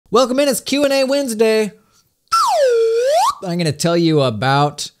Welcome in, it's Q&A Wednesday. I'm gonna tell you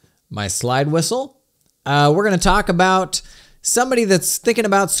about my slide whistle. We're gonna talk about somebody that's thinking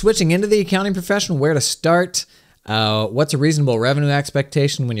about switching into the accounting profession, where to start, what's a reasonable revenue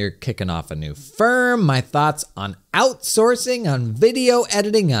expectation when you're kicking off a new firm, my thoughts on outsourcing, on video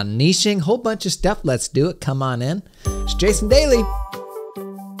editing, on niching, whole bunch of stuff. Let's do it, come on in. It's Jason Daly.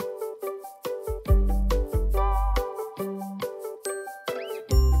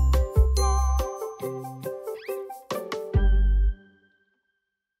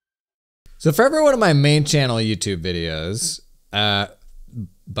 So for every one of my main channel YouTube videos,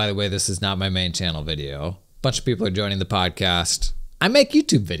 by the way, this is not my main channel video. A bunch of people are joining the podcast. I make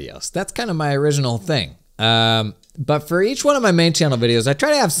YouTube videos. That's kind of my original thing. But for each one of my main channel videos, I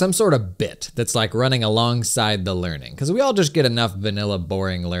try to have some sort of bit that's like running alongside the learning, because we all just get enough vanilla,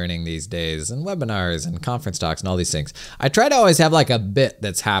 boring learning these days, and webinars and conference talks and all these things. I try to always have like a bit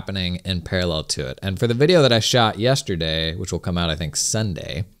that's happening in parallel to it. And for the video that I shot yesterday, which will come out, I think,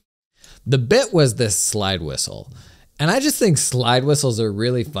 Sunday, the bit was this slide whistle. And I just think slide whistles are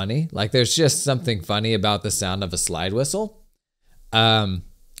really funny. Like, there's just something funny about the sound of a slide whistle.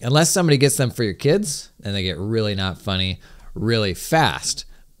 Unless somebody gets them for your kids, and they get really not funny really fast.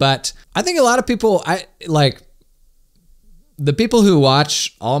 But I think a lot of people, the people who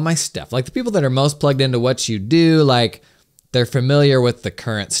watch all my stuff, like the people that are most plugged into what you do, like they're familiar with the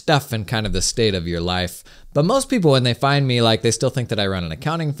current stuff and kind of the state of your life. But most people, when they find me, like, they still think that I run an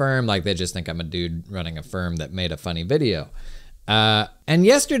accounting firm. Like, they just think I'm a dude running a firm that made a funny video. And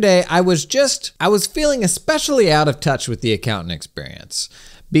yesterday I was feeling especially out of touch with the accountant experience,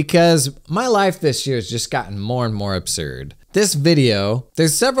 because my life this year has just gotten more and more absurd. This video,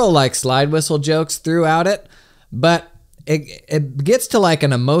 there's several like slide whistle jokes throughout it, but it gets to like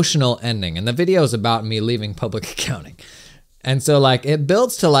an emotional ending, and the video is about me leaving public accounting. And so like it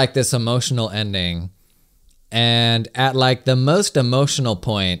builds to like this emotional ending, and at like the most emotional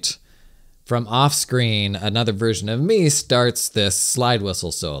point, from off screen, another version of me starts this slide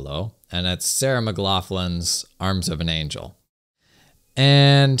whistle solo, and it's Sarah McLachlan's Arms of an Angel.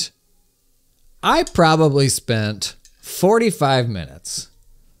 And I probably spent 45 minutes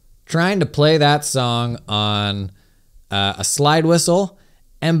trying to play that song on a slide whistle.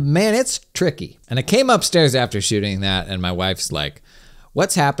 And man, it's tricky. And I came upstairs after shooting that, and my wife's like,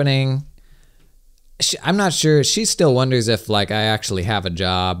 what's happening? I'm not sure. She still wonders if like I actually have a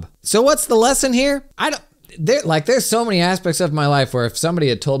job. So what's the lesson here? There's so many aspects of my life where if somebody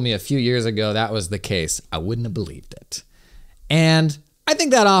had told me a few years ago that was the case, I wouldn't have believed it. And I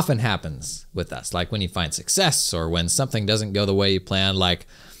think that often happens with us. Like when you find success or when something doesn't go the way you planned, like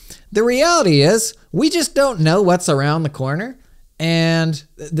the reality is we just don't know what's around the corner. And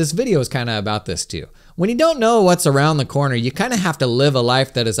this video is kind of about this too. When you don't know what's around the corner, you kind of have to live a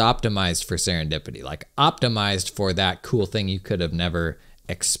life that is optimized for serendipity, like optimized for that cool thing you could have never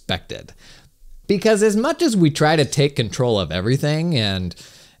expected. Because as much as we try to take control of everything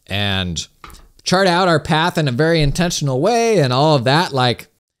and chart out our path in a very intentional way and all of that, like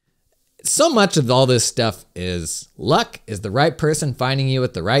so much of all this stuff is luck, is the right person finding you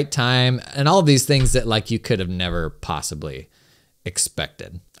at the right time, and all of these things that like you could have never possibly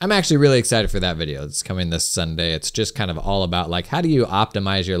expected. I'm actually really excited for that video. It's coming this Sunday. It's just kind of all about like, how do you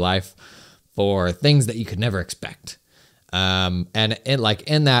optimize your life for things that you could never expect? And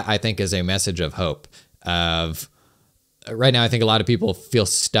in that, I think is a message of hope of right now. I think a lot of people feel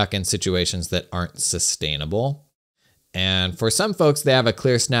stuck in situations that aren't sustainable. And for some folks, they have a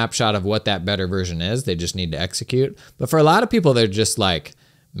clear snapshot of what that better version is. They just need to execute. But for a lot of people, they're just like,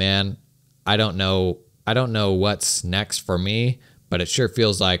 man, I don't know what's next for me, but it sure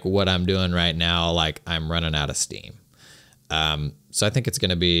feels like what I'm doing right now, like I'm running out of steam. So I think it's going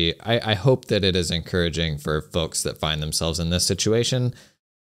to be, I hope that it is encouraging for folks that find themselves in this situation.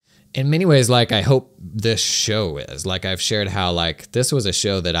 In many ways, like I hope this show is. Like I've shared how like this was a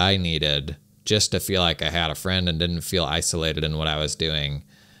show that I needed just to feel like I had a friend and didn't feel isolated in what I was doing.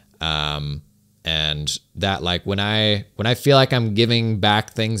 And that like when I feel like I'm giving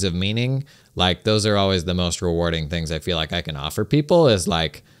back things of meaning, like those are always the most rewarding things I feel like I can offer people, is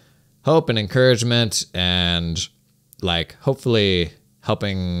like hope and encouragement, and like hopefully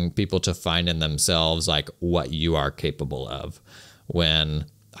helping people to find in themselves like what you are capable of, when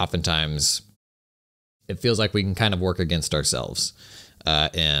oftentimes it feels like we can kind of work against ourselves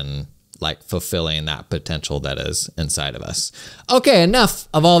in like fulfilling that potential that is inside of us. Okay, enough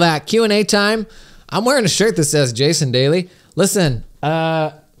of all that Q&A time. I'm wearing a shirt that says Jason Daly. Listen,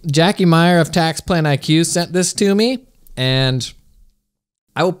 Jackie Meyer of Tax Plan IQ sent this to me, and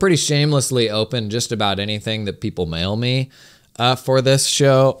I will pretty shamelessly open just about anything that people mail me for this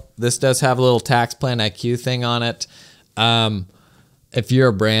show. This does have a little tax plan IQ thing on it. If you're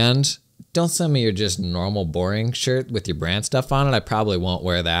a brand, don't send me your just normal boring shirt with your brand stuff on it. I probably won't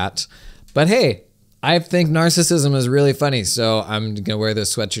wear that. But hey, I think narcissism is really funny, so I'm going to wear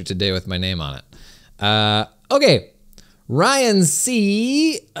this sweatshirt today with my name on it. Okay. Ryan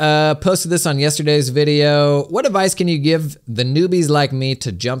C. Posted this on yesterday's video. What advice can you give the newbies like me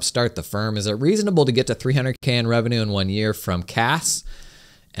to jumpstart the firm? Is it reasonable to get to $300K in revenue in 1 year from CAS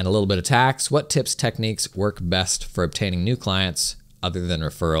and a little bit of tax? What tips, techniques work best for obtaining new clients other than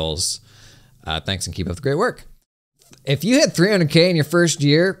referrals? Thanks and keep up the great work. If you hit $300K in your first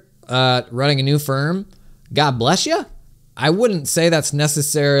year running a new firm, God bless you. I wouldn't say that's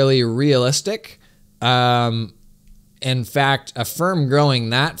necessarily realistic. In fact, a firm growing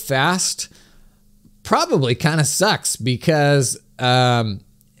that fast probably kind of sucks because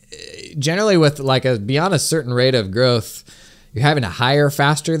generally with like beyond a certain rate of growth, you're having to hire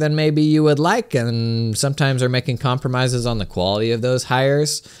faster than maybe you would like, and sometimes are making compromises on the quality of those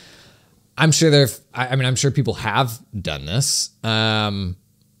hires. I'm sure I'm sure people have done this.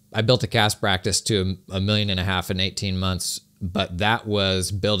 I built a CAS practice to $1.5 million in 18 months. But that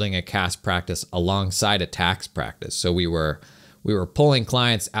was building a CAS practice alongside a tax practice. So we were pulling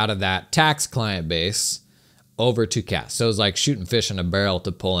clients out of that tax client base over to CAS. So it was like shooting fish in a barrel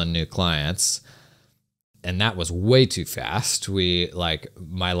to pull in new clients. And that was way too fast.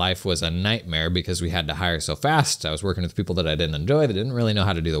 My life was a nightmare because we had to hire so fast. I was working with people that I didn't enjoy, that didn't really know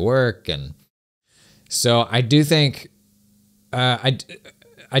how to do the work. And so I do think, I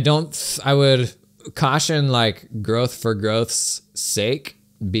would caution like growth for growth's sake,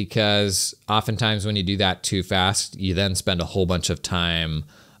 because oftentimes when you do that too fast, you then spend a whole bunch of time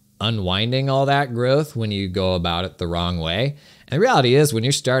unwinding all that growth when you go about it the wrong way. And the reality is when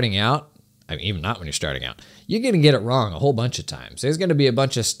you're starting out, I mean, even not when you're starting out, you're going to get it wrong a whole bunch of times. There's going to be a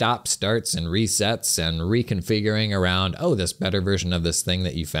bunch of stop starts and resets and reconfiguring around, oh, this better version of this thing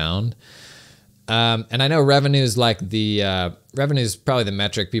that you found. And I know revenue is revenue is probably the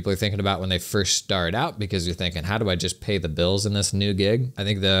metric people are thinking about when they first start out, because you're thinking, how do I just pay the bills in this new gig? I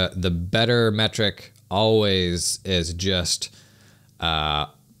think the better metric always is just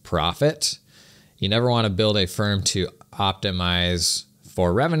profit. You never want to build a firm to optimize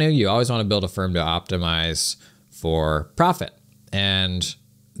for revenue. You always want to build a firm to optimize for profit. And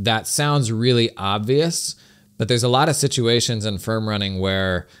that sounds really obvious, but there's a lot of situations in firm running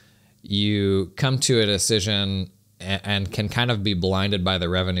where you come to a decision and can kind of be blinded by the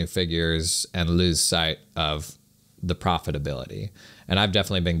revenue figures and lose sight of the profitability. And I've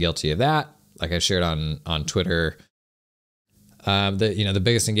definitely been guilty of that. Like I shared on Twitter, the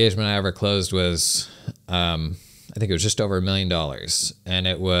biggest engagement I ever closed was, I think it was just over $1 million. And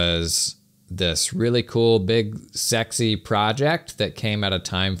it was this really cool, big, sexy project that came at a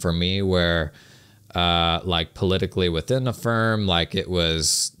time for me where like politically within the firm, like it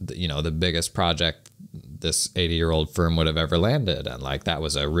was, the biggest project this 80-year-old firm would have ever landed. And like, that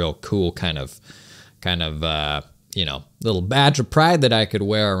was a real cool kind of little badge of pride that I could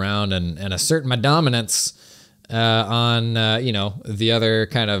wear around and assert my dominance on, the other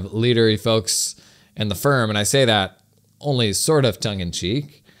kind of leadery folks in the firm. And I say that only sort of tongue in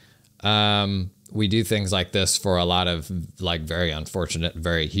cheek. We do things like this for a lot of like very unfortunate,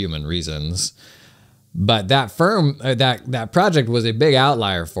 very human reasons. But that firm, that project was a big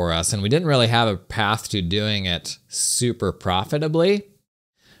outlier for us, and we didn't really have a path to doing it super profitably.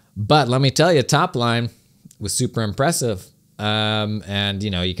 But let me tell you, top line was super impressive. And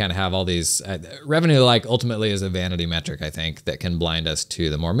you kind of have all these revenue, like ultimately is a vanity metric, I think, that can blind us to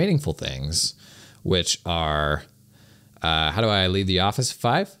the more meaningful things, which are, how do I leave the office at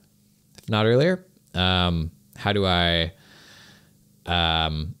 5, if not earlier? How do I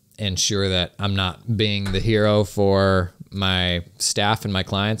ensure that I'm not being the hero for my staff and my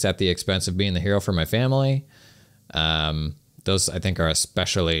clients at the expense of being the hero for my family? Those I think are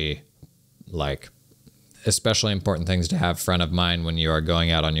especially important things to have front of mind when you are going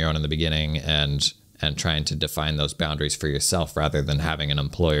out on your own in the beginning and trying to define those boundaries for yourself rather than having an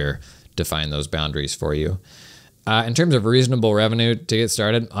employer define those boundaries for you. In terms of reasonable revenue to get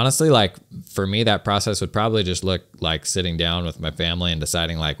started, honestly, like for me, that process would probably just look like sitting down with my family and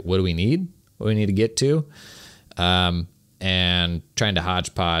deciding like, what do we need to get to? And trying to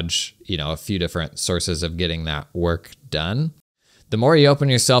hodgepodge, a few different sources of getting that work done. The more you open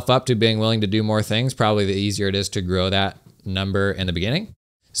yourself up to being willing to do more things, probably the easier it is to grow that number in the beginning.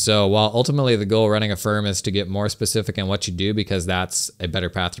 So while ultimately the goal running a firm is to get more specific in what you do, because that's a better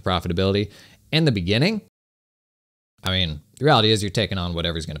path to profitability, in the beginning, I mean, the reality is you're taking on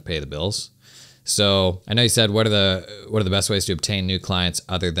whatever's going to pay the bills. So I know you said, what are the best ways to obtain new clients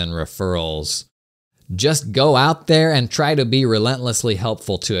other than referrals? Just go out there and try to be relentlessly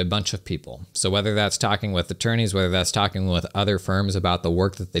helpful to a bunch of people. So whether that's talking with attorneys, whether that's talking with other firms about the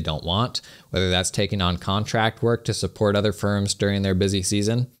work that they don't want, whether that's taking on contract work to support other firms during their busy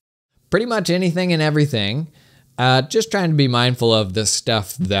season, pretty much anything and everything. Just trying to be mindful of the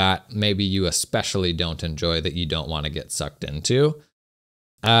stuff that maybe you especially don't enjoy, that you don't want to get sucked into.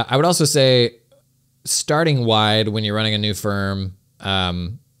 I would also say starting wide when you're running a new firm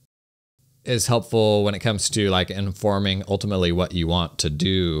is helpful when it comes to like informing ultimately what you want to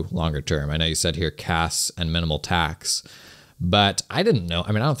do longer term. I know you said here CAS and minimal tax, but I didn't know.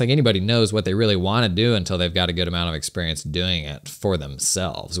 I mean, I don't think anybody knows what they really want to do until they've got a good amount of experience doing it for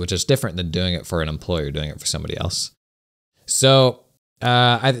themselves, which is different than doing it for an employer, doing it for somebody else. So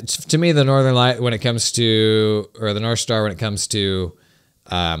to me, the Northern Light when it comes to, or the North Star when it comes to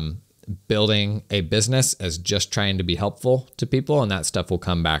building a business is just trying to be helpful to people, and that stuff will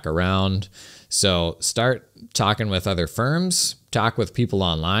come back around. So start talking with other firms, talk with people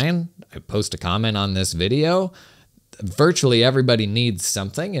online. I post a comment on this video. Virtually everybody needs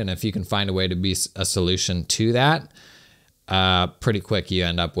something, and if you can find a way to be a solution to that, pretty quick you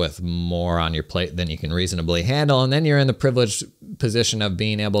end up with more on your plate than you can reasonably handle, and then you're in the privileged position of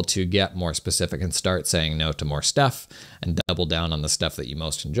being able to get more specific and start saying no to more stuff and double down on the stuff that you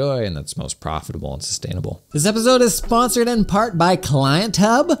most enjoy and that's most profitable and sustainable. This episode is sponsored in part by Client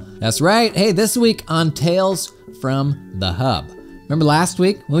Hub. That's right. Hey, this week on Tales from the Hub. Remember last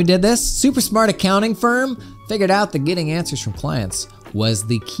week when we did this? Super smart accounting firm figured out that getting answers from clients was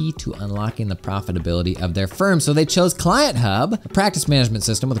the key to unlocking the profitability of their firm. So they chose Client Hub, a practice management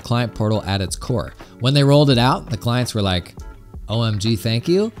system with a client portal at its core. When they rolled it out, the clients were like, OMG, thank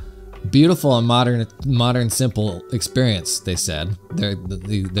you. Beautiful and modern, simple experience, they said. They're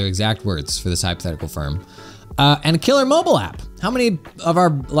their exact words for this hypothetical firm. And a killer mobile app. How many of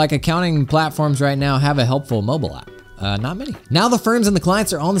our accounting platforms right now have a helpful mobile app? Not many. Now the firms and the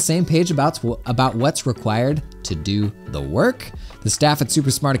clients are all on the same page about what's required to do the work. The staff at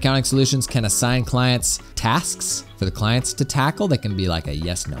Super Smart Accounting Solutions can assign clients tasks for the clients to tackle. They can be like a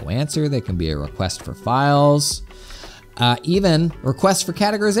yes/no answer. They can be a request for files, even requests for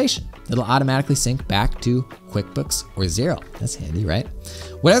categorization. It'll automatically sync back to QuickBooks or Xero. That's handy, right?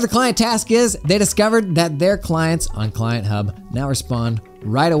 Whatever the client task is, they discovered that their clients on Client Hub now respond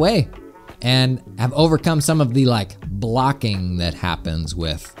right away and have overcome some of the blocking that happens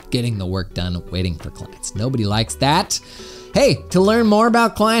with getting the work done waiting for clients. Nobody likes that. Hey, to learn more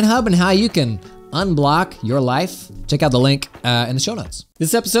about Client Hub and how you can unblock your life, check out the link in the show notes.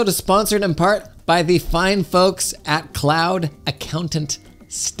 This episode is sponsored in part by the fine folks at Cloud Accountant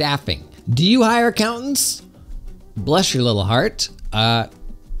Staffing. Do you hire accountants? Bless your little heart. Not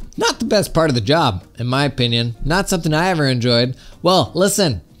the best part of the job, in my opinion. Not something I ever enjoyed. Well,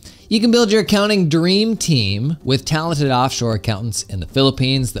 listen. You can build your accounting dream team with talented offshore accountants in the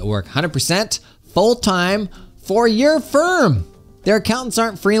Philippines that work 100% full-time for your firm. Their accountants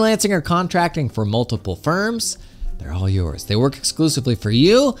aren't freelancing or contracting for multiple firms. They're all yours. They work exclusively for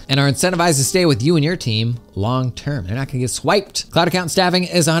you and are incentivized to stay with you and your team long-term. They're not gonna get swiped. Cloud Accountant Staffing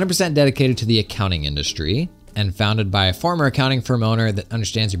is 100% dedicated to the accounting industry and founded by a former accounting firm owner that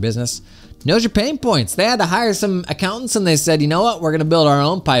understands your business, knows your pain points. They had to hire some accountants and they said, you know what? We're gonna build our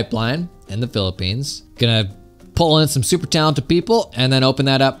own pipeline in the Philippines. Gonna pull in some super talented people and then open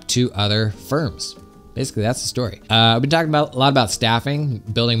that up to other firms. Basically, that's the story. I've been talking a lot about staffing,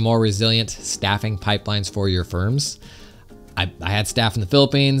 building more resilient staffing pipelines for your firms. I had staff in the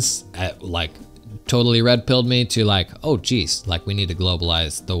Philippines, totally red-pilled me to oh geez, we need to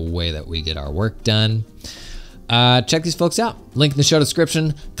globalize the way that we get our work done. Check these folks out. Link in the show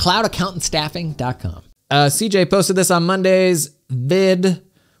description, cloudaccountantstaffing.com. CJ posted this on Monday's vid.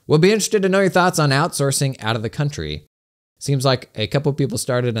 We'll be interested to know your thoughts on outsourcing out of the country. Seems like a couple people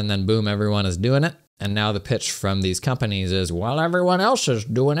started and then boom, everyone is doing it. And now the pitch from these companies is, well, everyone else is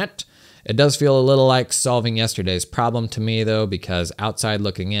doing it. It does feel a little like solving yesterday's problem to me, though, because outside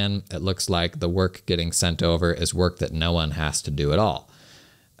looking in, it looks like the work getting sent over is work that no one has to do at all.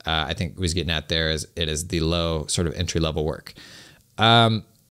 I think what he's getting at there is it is the low sort of entry-level work.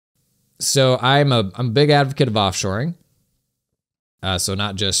 So I'm a big advocate of offshoring. So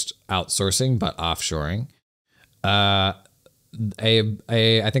not just outsourcing, but offshoring. I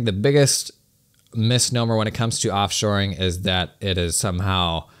think the biggest misnomer when it comes to offshoring is that it is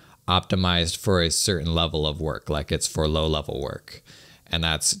somehow optimized for a certain level of work, like it's for low-level work. And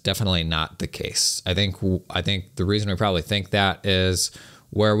that's definitely not the case. I think the reason we probably think that is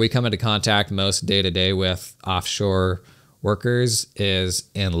where we come into contact most day-to-day with offshore workers is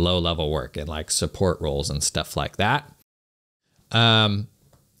in low-level work and like support roles and stuff like that. The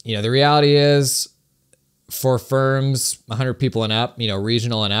reality is for firms 100 people and up,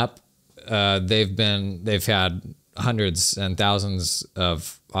 regional and up, they've had hundreds and thousands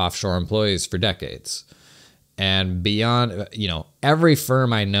of offshore employees for decades. And beyond, every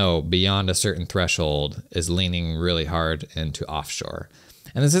firm I know beyond a certain threshold is leaning really hard into offshore.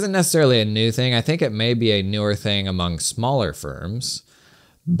 And this isn't necessarily a new thing. I think it may be a newer thing among smaller firms,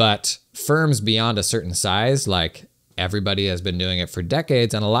 but firms beyond a certain size, like everybody has been doing it for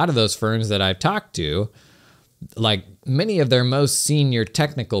decades. And a lot of those firms that I've talked to, like many of their most senior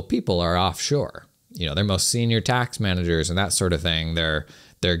technical people are offshore. Their most senior tax managers and that sort of thing, their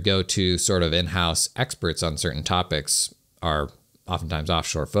go-to sort of in-house experts on certain topics are oftentimes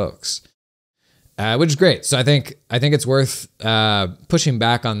offshore folks, which is great. So I think it's worth pushing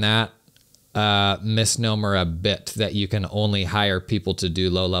back on that misnomer a bit that you can only hire people to do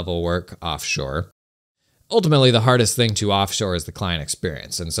low-level work offshore. Ultimately, the hardest thing to offshore is the client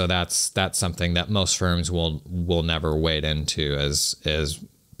experience, and so that's something that most firms will never wade into as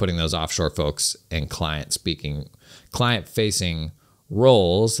putting those offshore folks in client-facing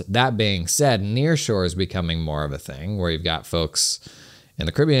roles. That being said, nearshore is becoming more of a thing where you've got folks in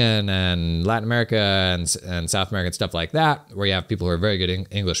the Caribbean and Latin America and South America and stuff like that, where you have people who are very good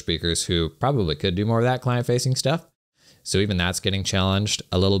English speakers who probably could do more of that client-facing stuff. So even that's getting challenged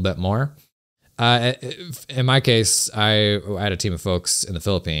a little bit more. In my case, I had a team of folks in the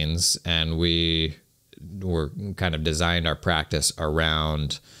Philippines, and we were kind of designed our practice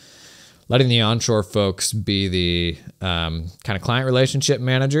around letting the onshore folks be the kind of client relationship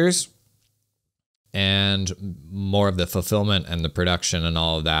managers, and more of the fulfillment and the production and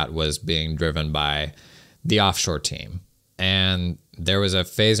all of that was being driven by the offshore team. And there was a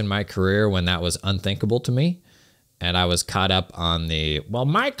phase in my career when that was unthinkable to me. And I was caught up on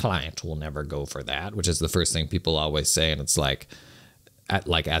my client will never go for that, which is the first thing people always say. And it's like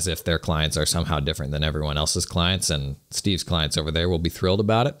as if their clients are somehow different than everyone else's clients. And Steve's clients over there will be thrilled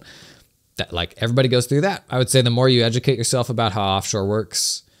about it. That everybody goes through that. I would say the more you educate yourself about how offshore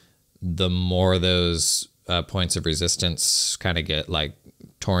works, the more those points of resistance kind of get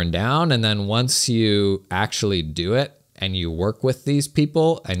torn down. And then once you actually do it and you work with these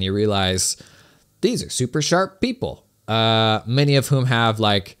people and you realize these are super sharp people, many of whom have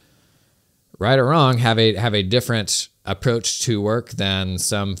right or wrong, have a different approach to work than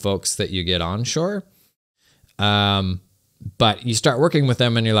some folks that you get onshore. But you start working with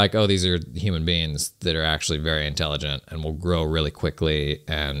them and you're like, oh, these are human beings that are actually very intelligent and will grow really quickly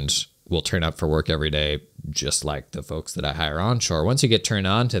and will turn up for work every day, just like the folks that I hire onshore. Once you get turned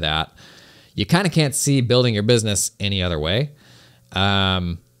on to that, you kind of can't see building your business any other way.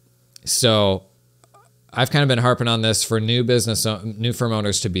 So I've kind of been harping on this for new firm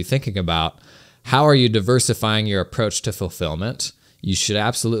owners to be thinking about. How are you diversifying your approach to fulfillment? You should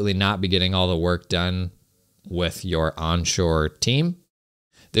absolutely not be getting all the work done with your onshore team.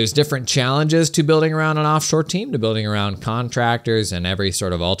 There's different challenges to building around an offshore team, to building around contractors and every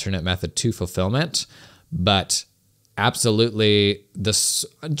sort of alternate method to fulfillment. But absolutely,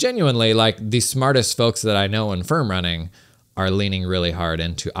 genuinely, the smartest folks that I know in firm running are leaning really hard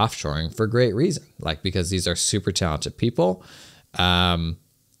into offshoring for great reason. Because these are super talented people.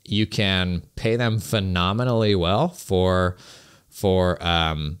 You can pay them phenomenally well for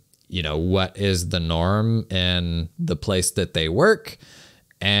what is the norm in the place that they work,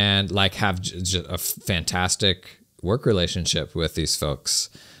 and have just a fantastic work relationship with these folks.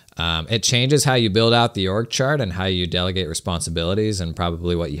 It changes how you build out the org chart and how you delegate responsibilities, and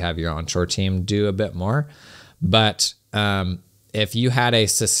probably what you have your onshore team do a bit more. But if you had a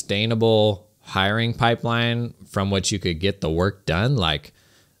sustainable hiring pipeline from which you could get the work done,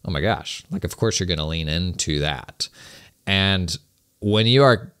 oh my gosh, of course you're going to lean into that. And when you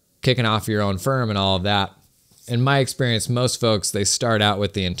are kicking off your own firm and all of that, in my experience, most folks, they start out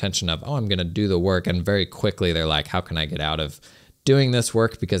with the intention of, I'm going to do the work. And very quickly they're like, how can I get out of doing this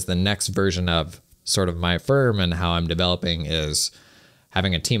work? Because the next version of sort of my firm and how I'm developing is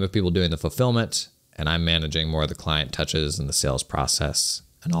having a team of people doing the fulfillment, and I'm managing more of the client touches and the sales process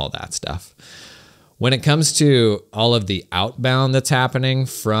and all that stuff. When it comes to all of the outbound that's happening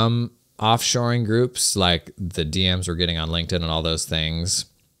from offshoring groups, like the DMs we're getting on LinkedIn and all those things,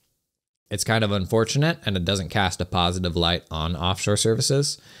 it's kind of unfortunate, and it doesn't cast a positive light on offshore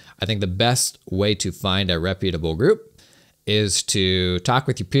services. I think the best way to find a reputable group is to talk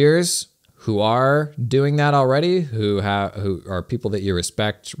with your peers who are doing that already, who are people that you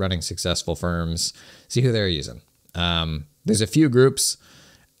respect, running successful firms. See who they're using. There's a few groups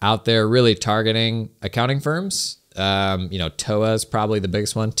out there really targeting accounting firms You know, TOA is probably the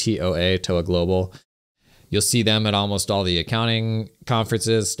biggest one, TOA, TOA Global. You'll see them at almost all the accounting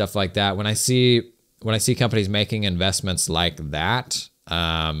conferences, stuff like that. When I see companies making investments like that,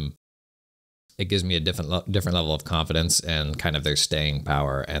 it gives me a different level of confidence and kind of their staying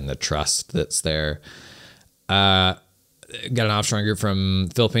power and the trust that's there. Got an offshoring group from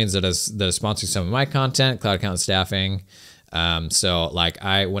Philippines that is sponsoring some of my content, Cloud Accountant Staffing. So like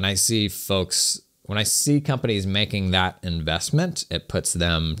when I see companies making that investment, it puts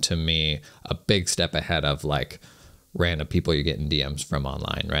them, to me, a big step ahead of like random people you're getting DMs from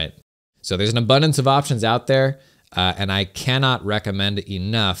online, right? So there's an abundance of options out there, and I cannot recommend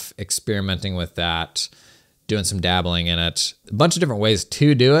enough experimenting with that, doing some dabbling in it. A bunch of different ways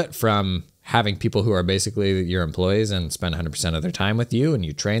to do it, from having people who are basically your employees and spend 100% of their time with you and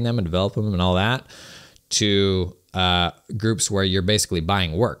you train them and develop them and all that, to groups where you're basically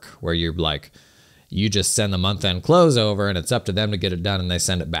buying work, where you're like, you just send the month-end close over and it's up to them to get it done and they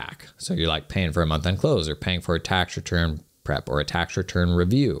send it back. So you're like paying for a month-end close or paying for a tax return prep or a tax return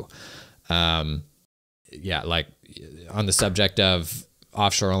review. Yeah, like on the subject of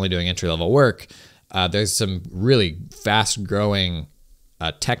offshore only doing entry-level work, there's some really fast-growing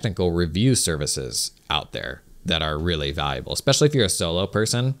technical review services out there that are really valuable, especially if you're a solo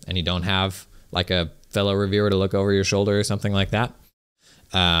person and you don't have like a fellow reviewer to look over your shoulder or something like that.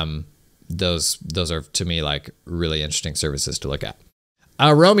 Those are, to me, like really interesting services to look at.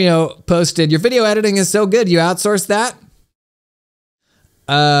 Romeo posted, your video editing is so good, you outsourced that?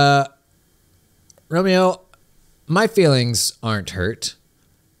 Romeo, my feelings aren't hurt,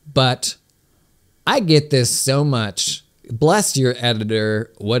 but I get this so much. Bless your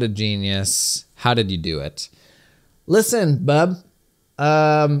editor. What a genius. How did you do it? Listen, bub.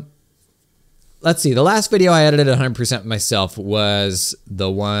 Let's see. The last video I edited 100% myself was the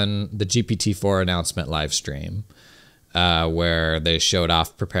GPT-4 announcement live stream, where they showed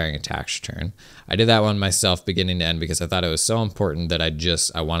off preparing a tax return. I did that one myself beginning to end because I thought it was so important that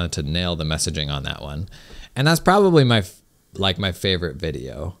I wanted to nail the messaging on that one. And that's probably my favorite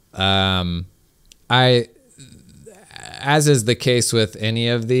video. As is the case with any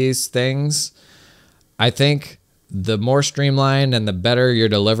of these things, I think the more streamlined and the better your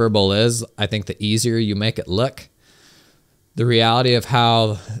deliverable is, I think the easier you make it look. The reality of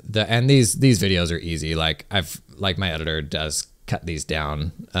how these videos are easy. Like my editor does cut these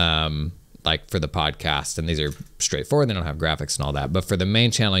down, like for the podcast, and these are straightforward. They don't have graphics and all that. But for the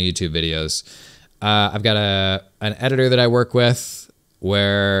main channel YouTube videos, I've got an editor that I work with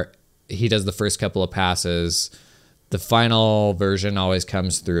where he does the first couple of passes. The final version always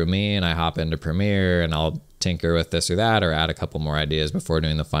comes through me, and I hop into Premiere and I'll tinker with this or that or add a couple more ideas before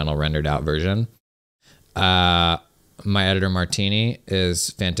doing the final rendered out version. My editor Martini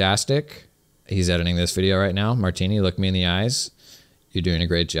is fantastic. He's editing this video right now. Martini, look me in the eyes. You're doing a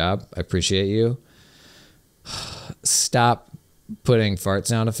great job. I appreciate you. Stop putting fart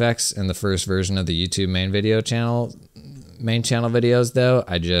sound effects in the first version of the YouTube main channel videos though.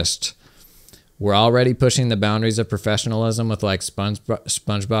 We're already pushing the boundaries of professionalism with like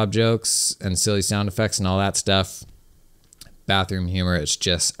SpongeBob jokes and silly sound effects and all that stuff. Bathroom humor, it's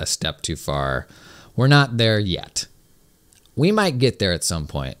just a step too far. We're not there yet. We might get there at some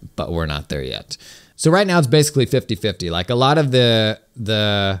point, but we're not there yet. So right now it's basically 50-50. Like a lot of the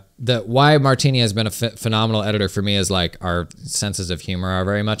why Martini has been a phenomenal editor for me is like our senses of humor are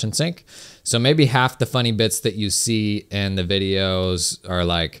very much in sync. So maybe half the funny bits that you see in the videos are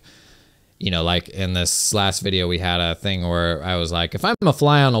like, you know, like in this last video, we had a thing where I was like, if I'm a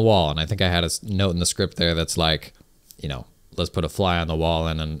fly on a wall, and I think I had a note in the script there that's like, you know, let's put a fly on the wall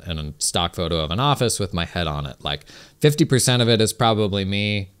and a stock photo of an office with my head on it. Like 50% of it is probably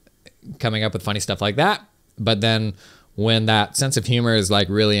me coming up with funny stuff like that. But then when that sense of humor is like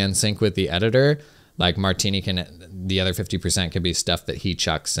really in sync with the editor, like Martini the other 50% could be stuff that he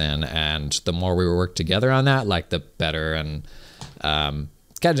chucks in. And the more we work together on that, like the better and,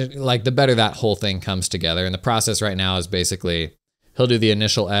 like the better that whole thing comes together. And the process right now is basically he'll do the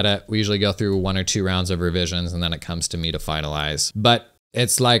initial edit. We usually go through 1 or 2 rounds of revisions and then it comes to me to finalize. But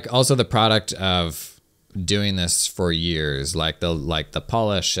it's like also the product of doing this for years, like the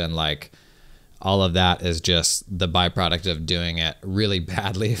polish and like all of that is just the byproduct of doing it really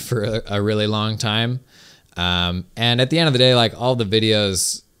badly for a really long time. And at the end of the day, like all the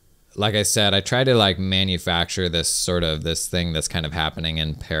videos, like I said, I try to like manufacture this thing that's kind of happening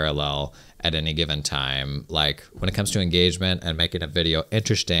in parallel at any given time. Like when it comes to engagement and making a video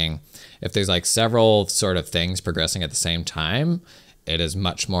interesting, if there's like several sort of things progressing at the same time, it is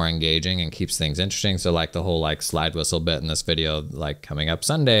much more engaging and keeps things interesting. So like the whole like slide whistle bit in this video, like coming up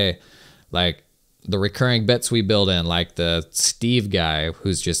Sunday, like the recurring bits we build in, like the Steve guy,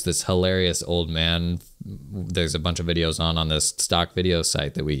 who's just this hilarious old man. There's a bunch of videos on this stock video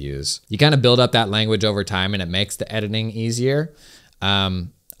site that we use. You kind of build up that language over time and it makes the editing easier.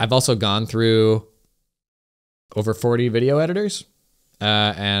 I've also gone through over 40 video editors,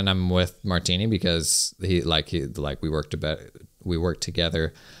 and I'm with Martini because we work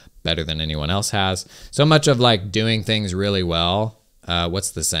together better than anyone else has. So much of like doing things really well.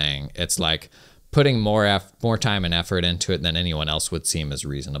 What's the saying? It's like putting more time and effort into it than anyone else would seem as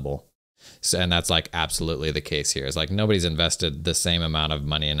reasonable. So, and that's like absolutely the case here. It's like nobody's invested the same amount of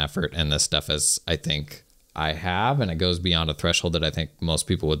money and effort in this stuff as I think I have, and it goes beyond a threshold that I think most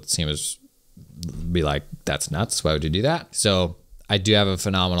people would be like, that's nuts. Why would you do that? So I do have a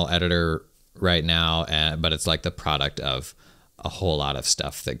phenomenal editor right now, but it's like the product of a whole lot of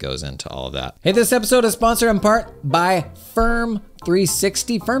stuff that goes into all of that. Hey, this episode is sponsored in part by Firm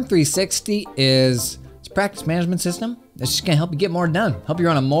 360. Firm 360 is a practice management system that's just gonna help you get more done, help you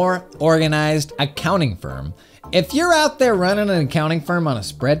run a more organized accounting firm. If you're out there running an accounting firm on a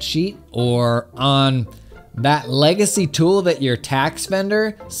spreadsheet or on that legacy tool that your tax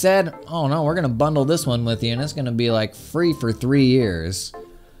vendor said, oh no, we're gonna bundle this one with you and it's gonna be like free for 3 years.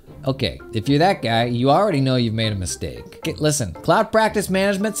 Okay, if you're that guy, you already know you've made a mistake. Okay, listen, cloud practice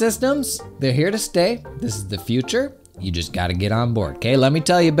management systems, they're here to stay. This is the future. You just gotta get on board, okay? Let me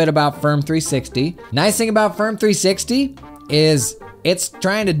tell you a bit about Firm 360. Nice thing about Firm 360 is it's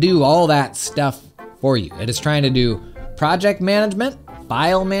trying to do all that stuff for you. It is trying to do project management,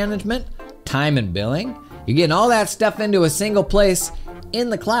 file management, time and billing. You're getting all that stuff into a single place in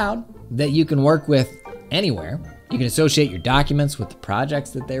the cloud that you can work with anywhere. You can associate your documents with the projects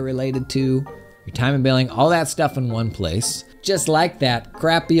that they're related to, your time and billing, all that stuff in one place. Just like that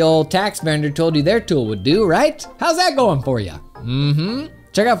crappy old tax vendor told you their tool would do, right? How's that going for you?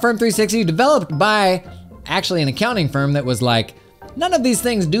 Check out Firm 360, developed by actually an accounting firm that was like, none of these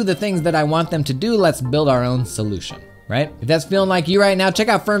things do the things that I want them to do. Let's build our own solution. Right? If that's feeling like you right now, check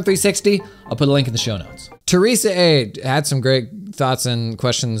out Firm 360. I'll put a link in the show notes. Teresa A had some great thoughts and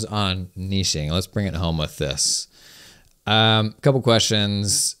questions on niching. Let's bring it home with this. Couple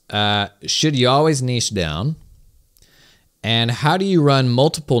questions. Should you always niche down? And how do you run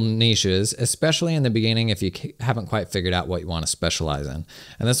multiple niches, especially in the beginning if you haven't quite figured out what you want to specialize in?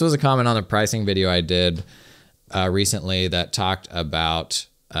 And this was a comment on the pricing video I did recently that talked about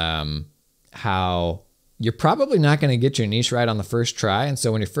how you're probably not going to get your niche right on the first try. And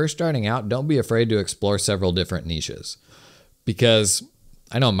so when you're first starting out, don't be afraid to explore several different niches. Because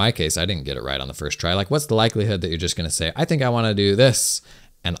I know in my case, I didn't get it right on the first try. Like, what's the likelihood that you're just going to say, I think I want to do this,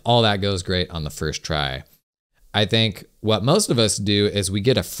 and all that goes great on the first try? I think what most of us do is we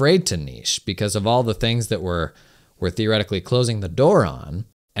get afraid to niche because of all the things that we're theoretically closing the door on,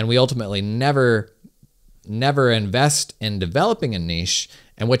 and we ultimately never invest in developing a niche.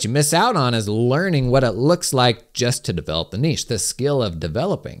 And what you miss out on is learning what it looks like just to develop the niche, the skill of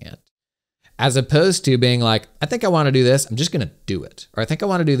developing it. As opposed to being like, I think I want to do this, I'm just going to do it. Or I think I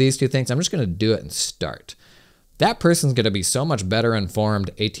want to do these two things, I'm just going to do it and start. That person's going to be so much better informed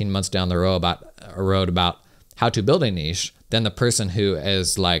 18 months down the road about how to build a niche than the person who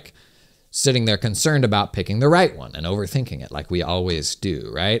is like sitting there concerned about picking the right one and overthinking it like we always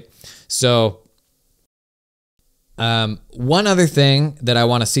do, right? So one other thing that I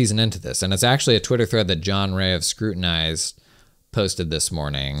want to season into this, and it's actually a Twitter thread that John Ray of Scrutinized posted this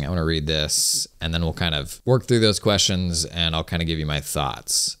morning. I want to read this, and then we'll kind of work through those questions, and I'll kind of give you my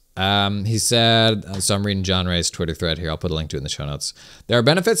thoughts. He said, so I'm reading John Ray's Twitter thread here. I'll put a link to it in the show notes. There are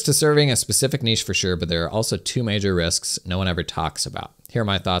benefits to serving a specific niche for sure, but there are also two major risks no one ever talks about. Here are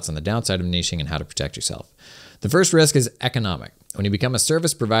my thoughts on the downside of niching and how to protect yourself. The first risk is economic. When you become a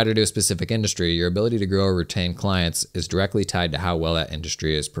service provider to a specific industry, your ability to grow or retain clients is directly tied to how well that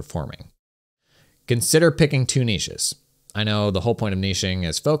industry is performing. Consider picking two niches. I know the whole point of niching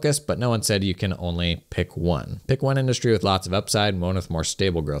is focus, but no one said you can only pick one. Pick one industry with lots of upside and one with more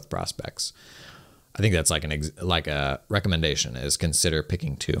stable growth prospects. I think that's like a recommendation is consider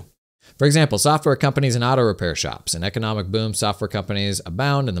picking two. For example, software companies and auto repair shops. In economic boom, software companies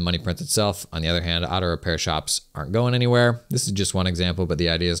abound and the money prints itself. On the other hand, auto repair shops aren't going anywhere. This is just one example, but the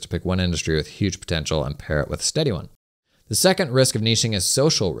idea is to pick one industry with huge potential and pair it with a steady one. The second risk of niching is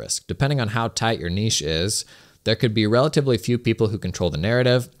social risk. Depending on how tight your niche is, there could be relatively few people who control the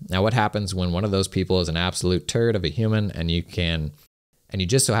narrative. Now, what happens when one of those people is an absolute turd of a human and you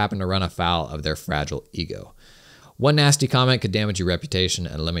just so happen to run afoul of their fragile ego? One nasty comment could damage your reputation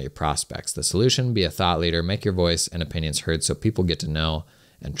and limit your prospects. The solution, be a thought leader, make your voice and opinions heard so people get to know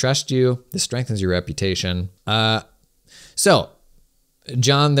and trust you. This strengthens your reputation. So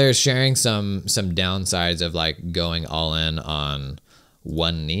John, there's sharing some downsides of like going all in on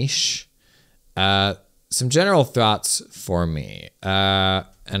one niche. Some general thoughts for me.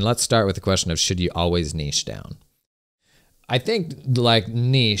 And let's start with the question of, should you always niche down? I think like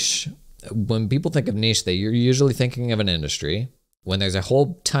niche, when people think of niche, you're usually thinking of an industry. When there's a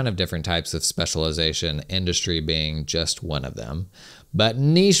whole ton of different types of specialization, industry being just one of them. But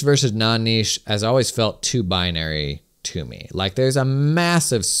niche versus non-niche has always felt too binary to me. Like there's a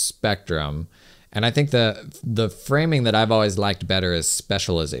massive spectrum. And I think the framing that I've always liked better is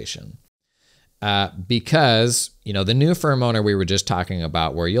specialization. Because, you know, the new firm owner we were just talking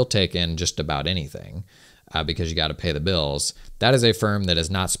about, where you'll take in just about anything because you got to pay the bills, that is a firm that is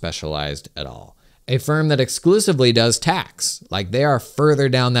not specialized at all. A firm that exclusively does tax, like they are further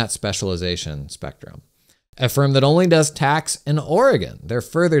down that specialization spectrum. A firm that only does tax in Oregon, they're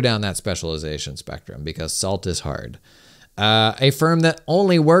further down that specialization spectrum because salt is hard. A firm that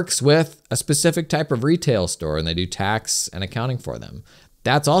only works with a specific type of retail store and they do tax and accounting for them,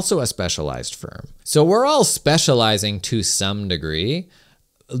 that's also a specialized firm. So we're all specializing to some degree.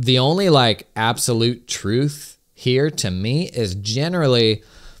 The only like absolute truth here to me is generally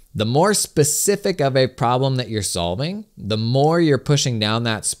the more specific of a problem that you're solving, the more you're pushing down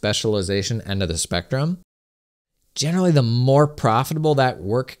that specialization end of the spectrum, generally the more profitable that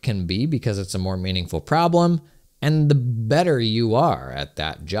work can be because it's a more meaningful problem, and the better you are at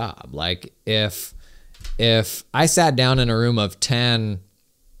that job. Like if I sat down in a room of 10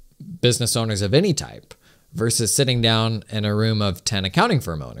 business owners of any type versus sitting down in a room of 10 accounting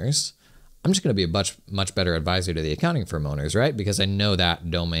firm owners, I'm just going to be a much better advisor to the accounting firm owners, right? Because I know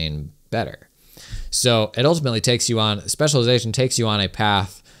that domain better. So it ultimately specialization takes you on a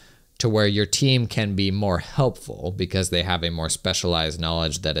path to where your team can be more helpful because they have a more specialized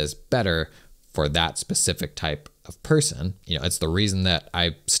knowledge that is better for that specific type of person. You know, it's the reason that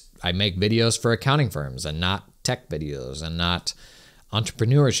I make videos for accounting firms and not tech videos and not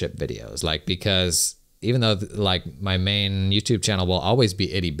entrepreneurship videos, like, because even though like my main YouTube channel will always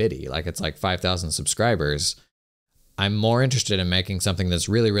be itty bitty, like it's like 5,000 subscribers, I'm more interested in making something that's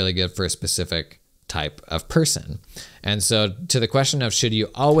really, really good for a specific type of person. And so to the question of should you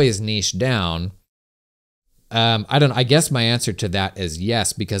always niche down, I guess my answer to that is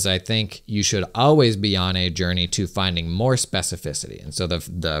yes, because I think you should always be on a journey to finding more specificity. And so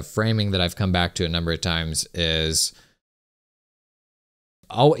the framing that I've come back to a number of times is,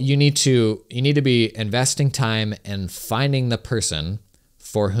 you need to be investing time in finding the person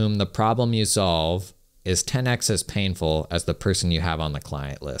for whom the problem you solve is 10x as painful as the person you have on the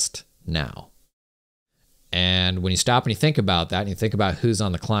client list now. And when you stop and you think about that and you think about who's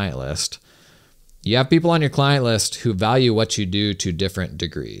on the client list, you have people on your client list who value what you do to different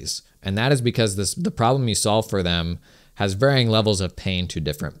degrees. And that is because the problem you solve for them has varying levels of pain to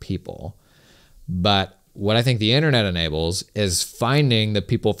different people. But what I think the internet enables is finding the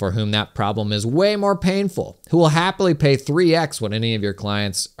people for whom that problem is way more painful, who will happily pay 3x what any of your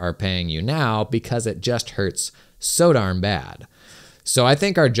clients are paying you now because it just hurts so darn bad. So I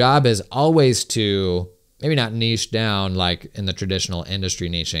think our job is always to maybe not niche down like in the traditional industry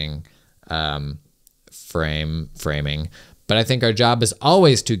niching framing, but I think our job is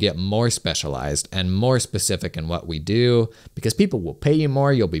always to get more specialized and more specific in what we do because people will pay you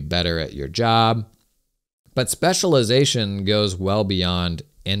more, you'll be better at your job. But specialization goes well beyond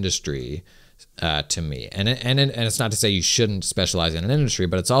industry to me. And it's not to say you shouldn't specialize in an industry,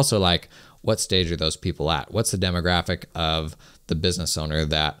 but it's also like, what stage are those people at? What's the demographic of the business owner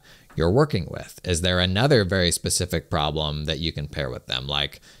that you're working with? Is there another very specific problem that you can pair with them?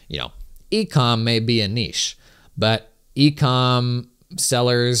 Like, you know, e-com may be a niche, but e-com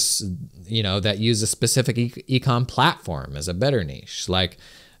sellers, you know, that use a specific e-com platform is a better niche. Like,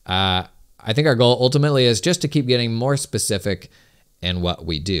 I think our goal ultimately is just to keep getting more specific in what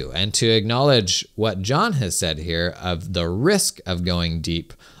we do and to acknowledge what John has said here of the risk of going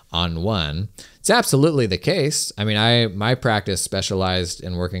deep on one. It's absolutely the case. I mean, my practice specialized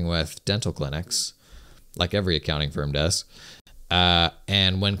in working with dental clinics, like every accounting firm does.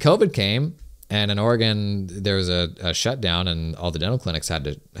 And when COVID came and in Oregon, there was a shutdown and all the dental clinics had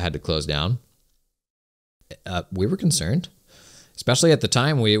to close down, we were concerned. Especially at the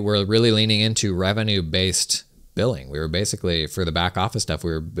time, we were really leaning into revenue-based billing. We were basically, for the back office stuff, we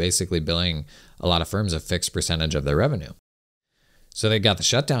were basically billing a lot of firms a fixed percentage of their revenue. So they got the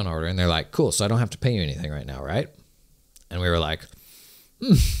shutdown order and they're like, cool, so I don't have to pay you anything right now, right? And we were like,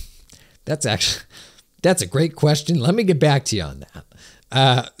 that's a great question. Let me get back to you on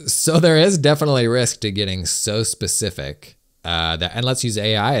that. So there is definitely risk to getting so specific And let's use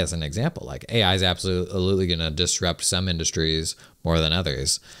AI as an example. Like AI is absolutely going to disrupt some industries more than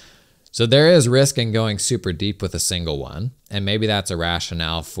others. So there is risk in going super deep with a single one. And maybe that's a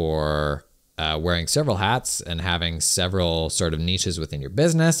rationale for wearing several hats and having several sort of niches within your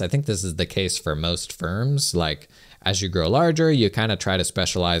business. I think this is the case for most firms. Like as you grow larger, you kind of try to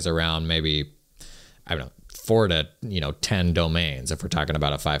specialize around maybe, I don't know, 4 to 10 domains. If we're talking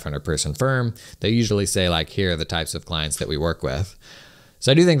about a 500 person firm, they usually say like, here are the types of clients that we work with.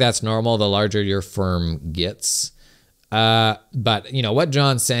 So I do think that's normal the larger your firm gets. But what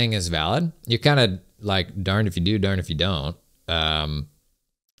John's saying is valid. You're kind of like darned if you do, darned if you don't.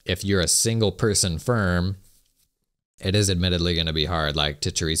 If you're a single person firm, it is admittedly going to be hard. Like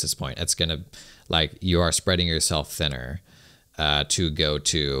to Teresa's point, it's going to like you are spreading yourself thinner to go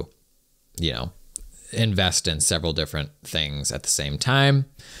to, invest in several different things at the same time.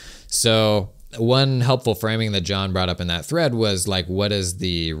 So one helpful framing that John brought up in that thread was like, what is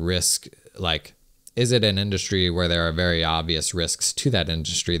the risk? Like, is it an industry where there are very obvious risks to that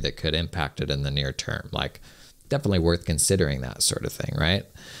industry that could impact it in the near term? Like definitely worth considering that sort of thing, right?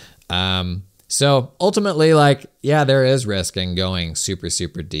 So ultimately, like, yeah, there is risk in going super,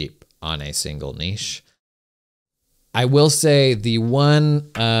 super deep on a single niche. I will say the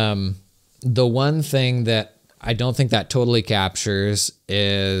one thing that I don't think that totally captures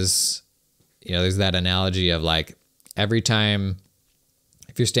is, there's that analogy of like every time,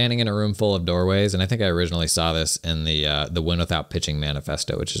 if you're standing in a room full of doorways, and I think I originally saw this in the Win Without Pitching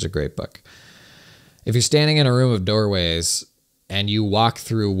Manifesto, which is a great book. If you're standing in a room of doorways and you walk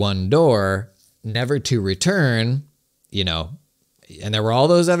through one door, never to return, and there were all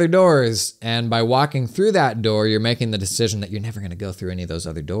those other doors. And by walking through that door, you're making the decision that you're never going to go through any of those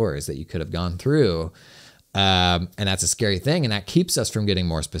other doors that you could have gone through. And that's a scary thing. And that keeps us from getting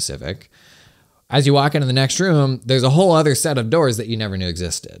more specific. As you walk into the next room, there's a whole other set of doors that you never knew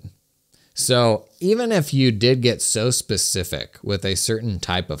existed. So even if you did get so specific with a certain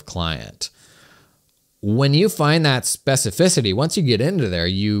type of client, when you find that specificity, once you get into there,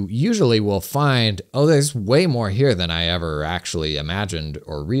 you usually will find, oh, there's way more here than I ever actually imagined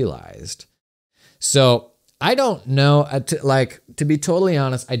or realized. So I don't know, to be totally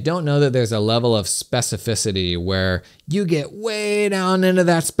honest, I don't know that there's a level of specificity where you get way down into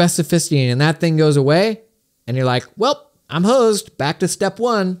that specificity and that thing goes away and you're like, well, I'm hosed, back to step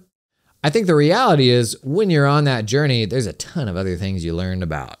one. I think the reality is when you're on that journey, there's a ton of other things you learned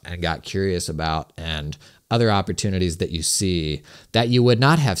about and got curious about and other opportunities that you see that you would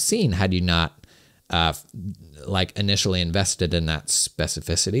not have seen had you not initially invested in that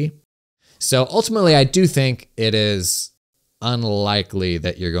specificity. So ultimately, I do think it is unlikely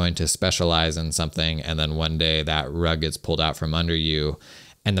that you're going to specialize in something and then one day that rug gets pulled out from under you.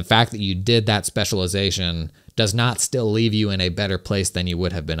 And the fact that you did that specialization does not still leave you in a better place than you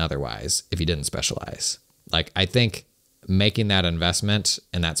would have been otherwise if you didn't specialize. Like, I think making that investment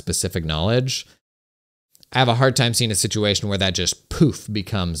in that specific knowledge, I have a hard time seeing a situation where that just poof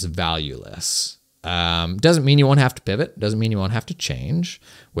becomes valueless. Doesn't mean you won't have to pivot. Doesn't mean you won't have to change,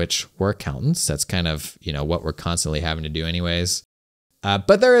 which we're accountants. That's kind of, what we're constantly having to do anyways.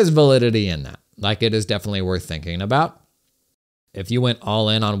 But there is validity in that. Like, it is definitely worth thinking about. If you went all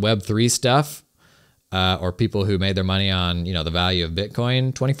in on Web3 stuff, or people who made their money on, the value of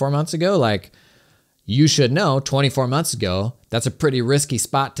Bitcoin 24 months ago, like you should know 24 months ago, that's a pretty risky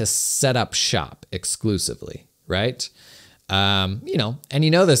spot to set up shop exclusively, right? And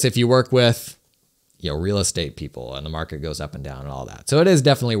this if you work with, real estate people and the market goes up and down and all that. So it is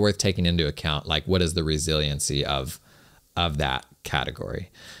definitely worth taking into account, like what is the resiliency of that category.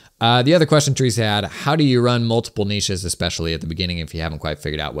 The other question Teresa had, how do you run multiple niches, especially at the beginning if you haven't quite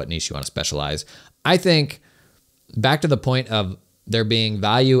figured out what niche you want to specialize? I think back to the point of there being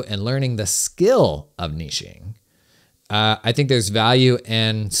value in learning the skill of niching. I think there's value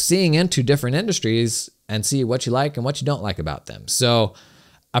in seeing into different industries and see what you like and what you don't like about them. So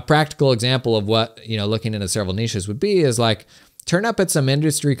a practical example of what, looking into several niches would be is like turn up at some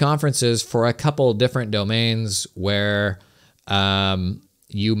industry conferences for a couple different domains where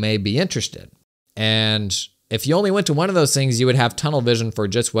you may be interested. And if you only went to one of those things, you would have tunnel vision for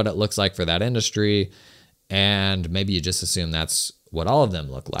just what it looks like for that industry. And maybe you just assume that's what all of them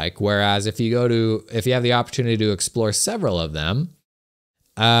look like. Whereas if you have the opportunity to explore several of them,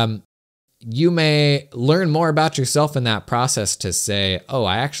 you may learn more about yourself in that process to say, oh,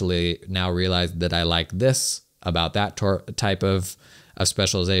 I actually now realize that I like this about that type of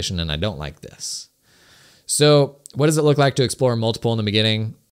specialization and I don't like this. So what does it look like to explore multiple in the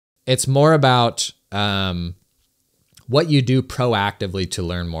beginning? It's more about what you do proactively to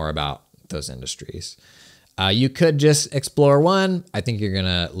learn more about those industries. You could just explore one. I think you're going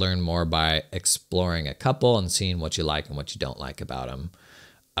to learn more by exploring a couple and seeing what you like and what you don't like about them.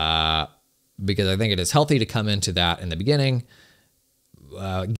 Because I think it is healthy to come into that in the beginning,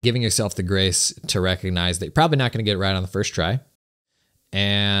 giving yourself the grace to recognize that you're probably not going to get it right on the first try.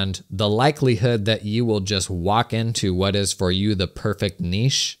 And the likelihood that you will just walk into what is for you the perfect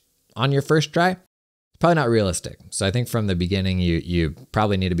niche on your first try, probably not realistic. So I think from the beginning, you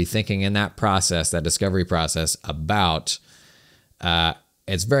probably need to be thinking in that process, that discovery process, about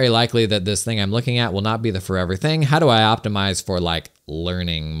it's very likely that this thing I'm looking at will not be the forever thing. How do I optimize for like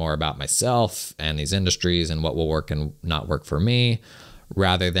learning more about myself and these industries and what will work and not work for me,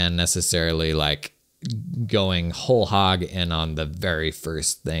 rather than necessarily like going whole hog in on the very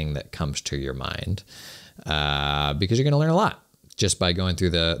first thing that comes to your mind, because you're going to learn a lot just by going through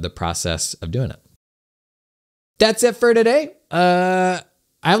the process of doing it. That's it for today. I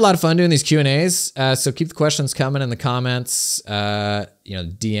have a lot of fun doing these Q&As, so keep the questions coming in the comments,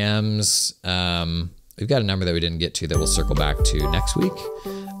 DMs. We've got a number that we didn't get to that we'll circle back to next week.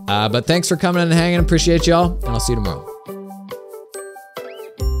 But thanks for coming and hanging. Appreciate y'all, and I'll see you tomorrow.